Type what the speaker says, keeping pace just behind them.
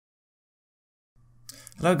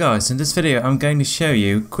Hello guys, in this video I'm going to show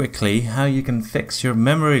you quickly how you can fix your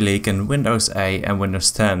memory leak in Windows 8 and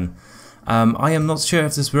Windows 10. I am not sure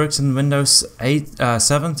if this works in Windows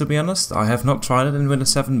 7 to be honest. I have not tried it in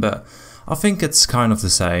Windows 7, but I think it's kind of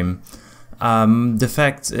the same. The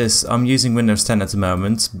fact is I'm using Windows 10 at the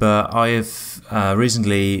moment, but I have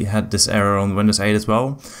recently had this error on Windows 8 as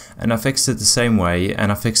well, and I fixed it the same way,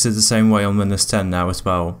 and I fixed it the same way on Windows 10 now as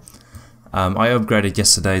well. I upgraded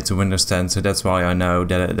yesterday to Windows 10, so that's why I know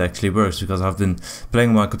that it actually works, because I've been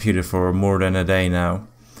playing on my computer for more than a day now.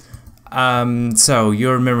 So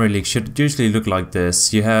your memory leak should usually look like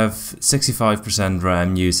this. You have 65%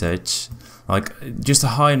 RAM usage, like just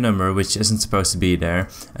a high number which isn't supposed to be there,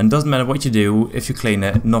 and doesn't matter what you do, if you clean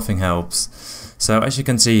it, nothing helps. So as you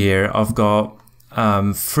can see here, I've got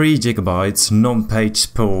 3 GB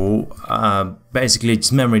non-page pool, basically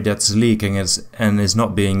just memory that's leaking and is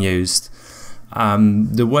not being used.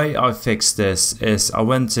 The way I fixed this is I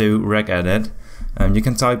went to regedit. You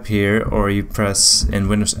can type here, or you press in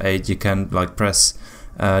Windows 8, you can like press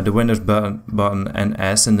the Windows button and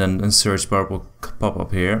S, and then a search bar will pop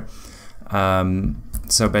up here.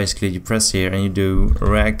 So basically you press here and you do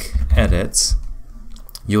regedit.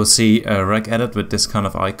 You'll see a regedit with this kind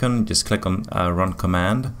of icon. Just click on run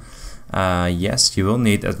command. Yes, you will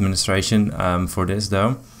need administration for this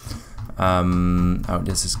though. Oh,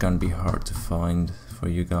 this is gonna be hard to find for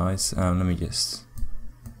you guys. Let me just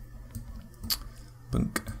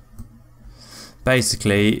bunk.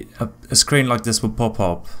 Basically, a screen like this will pop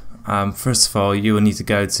up. First of all, you will need to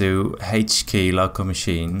go to H key local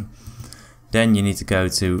machine. Then you need to go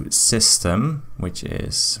to system, which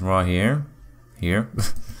is right here.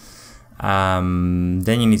 Then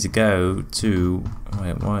you need to go to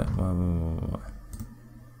wait.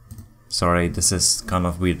 Sorry, this is kind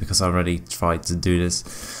of weird because I already tried to do this.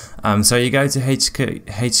 So you go to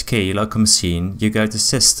H key local machine, you go to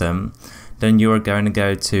system, then you are going to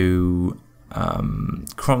go to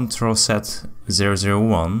control set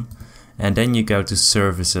 001, and then you go to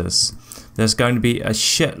services. There's going to be a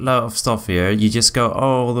shitload of stuff here. You just go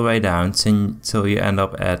all the way down till you end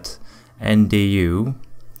up at NDU.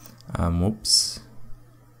 Whoops.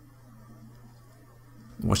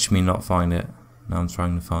 Watch me not find it. Now I'm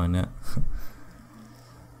trying to find it.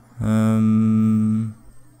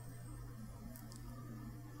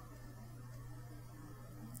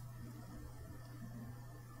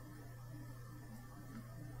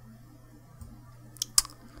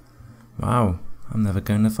 Wow, I'm never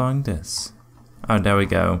going to find this. Oh, there we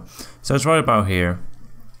go. So it's right about here.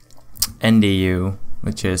 NDU,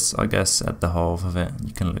 which is, I guess, at the half of it.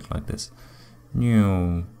 You can look like this.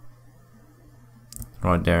 New.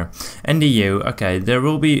 Right there. NDU, okay, there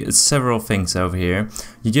will be several things over here.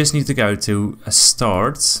 You just need to go to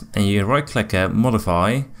start, and you right click it,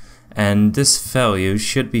 modify, and this value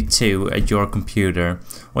should be 2 at your computer.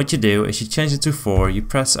 What you do is you change it to 4, you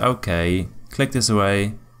press OK, click this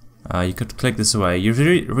away. You could click this away, you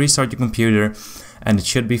restart your computer, and it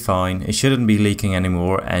should be fine. It shouldn't be leaking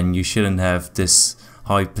anymore, and you shouldn't have this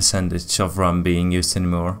high percentage of RAM being used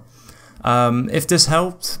anymore. If this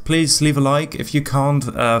helped, please leave a like. If you can't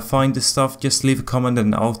find this stuff, just leave a comment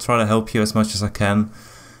and I'll try to help you as much as I can.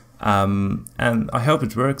 And I hope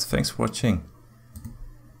it worked. Thanks for watching.